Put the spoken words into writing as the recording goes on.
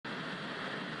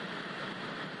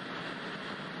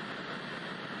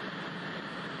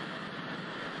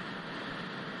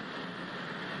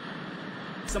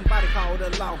Somebody call the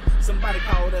law. Somebody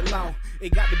call the law. It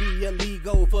got to be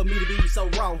illegal for me to be so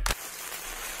raw.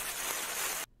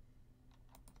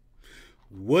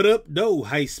 What up, though?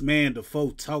 Heist man, the foe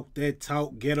talk that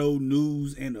talk, ghetto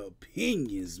news and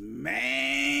opinions.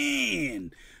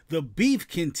 Man, the beef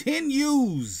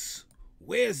continues.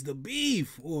 Where's the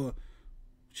beef? Or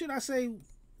should I say,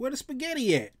 where the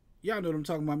spaghetti at? Y'all know what I'm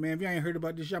talking about, man. If y'all ain't heard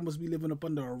about this, y'all must be living up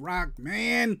under a rock,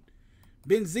 man.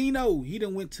 Benzino, he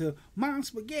done went to Maaaaaaan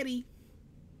Spaghetti.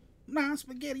 Maaaaaaan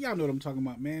Spaghetti, y'all know what I'm talking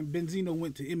about, man. Benzino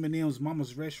went to Eminem's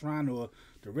mama's restaurant, or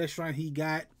the restaurant he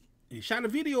got, and shot a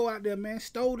video out there, man.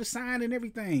 Stole the sign and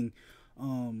everything. I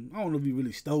don't know if he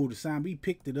really stole the sign, but he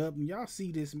picked it up, and y'all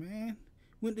see this, man.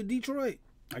 Went to Detroit.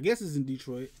 I guess it's in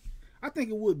Detroit. I think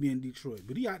it would be in Detroit,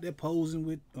 but he out there posing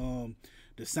with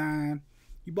the sign.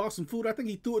 He bought some food. I think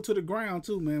he threw it to the ground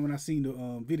too, man, when I seen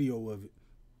the video of it.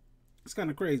 It's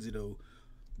kind of crazy though.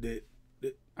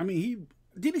 I mean,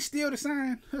 did he steal the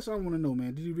sign? That's all I want to know,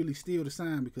 man. Did he really steal the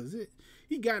sign? Because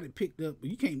he got it picked up.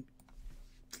 You can't.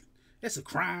 That's a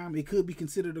crime. It could be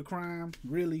considered a crime,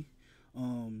 really.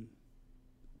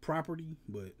 Property,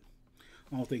 but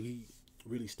I don't think he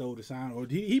really stole the sign, or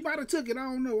he might have took it. I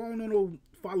don't know. I don't know no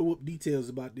follow-up details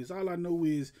about this. All I know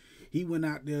is he went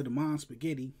out there to Maaaaaaan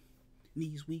Spaghetti.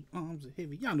 Knees weak, arms are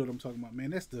heavy. Y'all know what I'm talking about, man.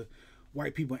 That's the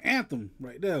white people anthem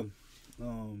right there.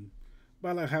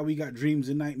 By like how we got Dreams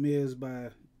and Nightmares by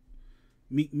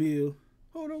Meek Mill.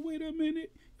 Hold on, wait a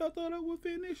minute. Y'all thought I would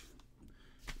finish?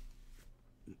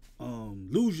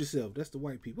 Lose Yourself. That's the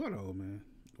white people. Hold on, man.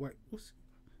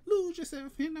 Lose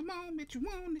yourself in the moment. You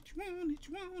want it, you want it,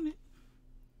 you want it.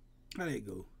 How that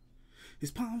go? His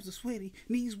palms are sweaty,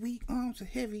 knees weak, arms are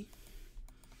heavy.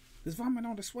 There's vomit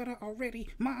on the sweater already.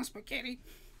 Maaaaaaan Spaghetti.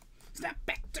 Snap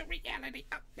back to reality.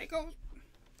 Up there goes.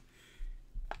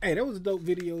 Hey, that was a dope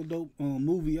video, dope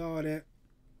movie, all that.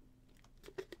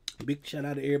 Big shout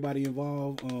out to everybody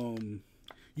involved.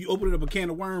 You opened up a can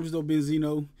of worms though,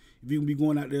 Benzino. If you can be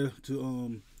going out there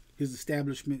to his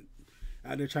establishment,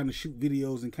 out there trying to shoot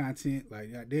videos and content,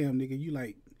 like goddamn nigga, you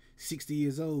like 60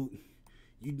 years old.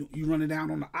 You running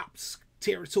down on the ops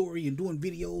territory and doing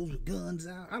videos with guns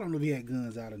out. I don't know if he had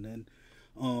guns out or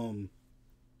nothing.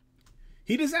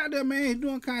 He just out there, man. He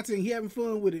doing content. He having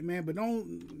fun with it, man. But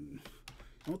don't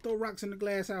throw rocks in the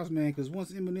glass house, man. Because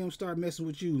once Eminem start messing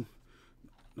with you,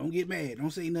 don't get mad.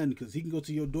 Don't say nothing, because he can go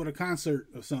to your daughter concert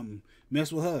or something.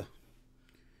 Mess with her.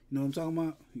 You know what I'm talking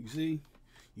about? You see?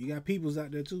 You got peoples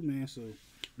out there too, man. So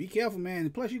be careful, man.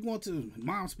 And plus, you're going to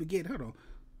Maaaaaaan Spaghetti. Hold on.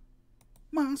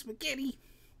 Maaaaaaan Spaghetti.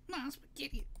 Maaaaaaan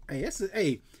Spaghetti. Hey,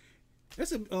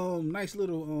 that's a nice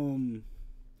little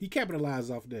he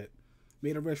capitalized off that.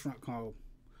 Made a restaurant called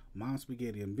Maaaaaaan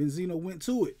Spaghetti, and Benzino went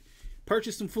to it,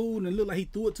 purchased some food, and it looked like he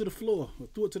threw it to the floor or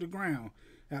threw it to the ground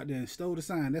out there and stole the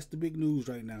sign. That's the big news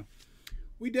right now.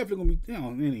 We definitely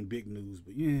gonna be, it ain't big news,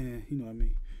 but yeah, you know what I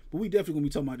mean. But we definitely gonna be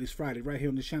talking about this Friday right here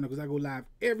on this channel, because I go live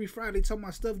every Friday talking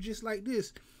about stuff just like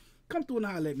this. Come through and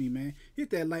holler at me, man. Hit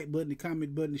that like button, the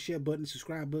comment button, the share button,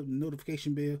 subscribe button, the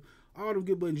notification bell. All them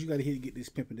good buttons you got to hit to get this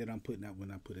pimping that I'm putting out when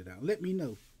I put it out. Let me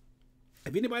know.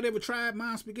 Have anybody ever tried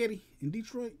Maaaaaaan Spaghetti in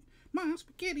Detroit? Maaaaaaan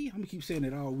Spaghetti. I'm going to keep saying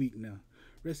it all week now.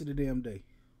 Rest of the damn day.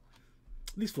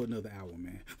 At least for another hour,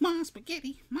 man. Maaaaaaan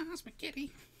Spaghetti. Maaaaaaan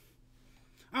Spaghetti.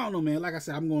 I don't know, man. Like I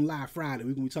said, I'm going live Friday.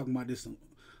 We're going to be talking about this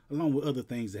along with other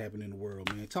things that happen in the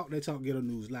world, man. Talk That Talk Ghetto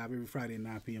News live every Friday at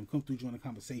 9 p.m. Come through, join the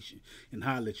conversation, and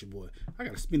holler at your boy. I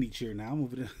got a spinny chair now. I'm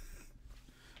over there.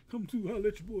 Come through, holler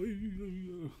at your boy.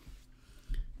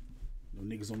 No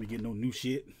niggas don't be getting no new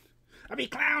shit. I be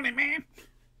clowning, man.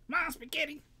 Maaaaaaan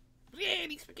Spaghetti.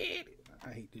 Spaghetti, spaghetti.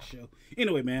 I hate this show.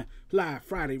 Anyway, man, live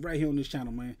Friday right here on this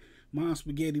channel, man. Maaaaaaan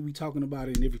Spaghetti, we talking about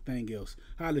it and everything else.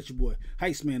 Holla at your boy.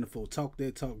 Heist man the foe. Talk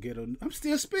That Talk Ghetto. I'm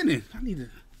still spinning. I need to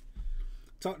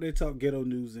Talk That Talk Ghetto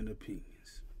News and Opinions.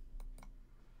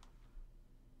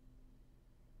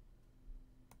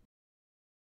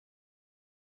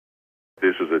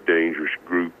 This is a dangerous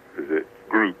groups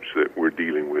that we're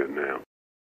dealing with now.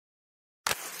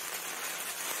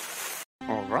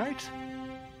 All right.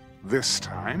 This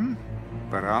time,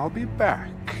 but I'll be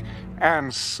back,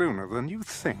 and sooner than you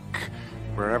think.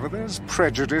 Wherever there's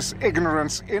prejudice,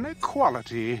 ignorance,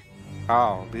 inequality,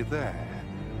 I'll be there.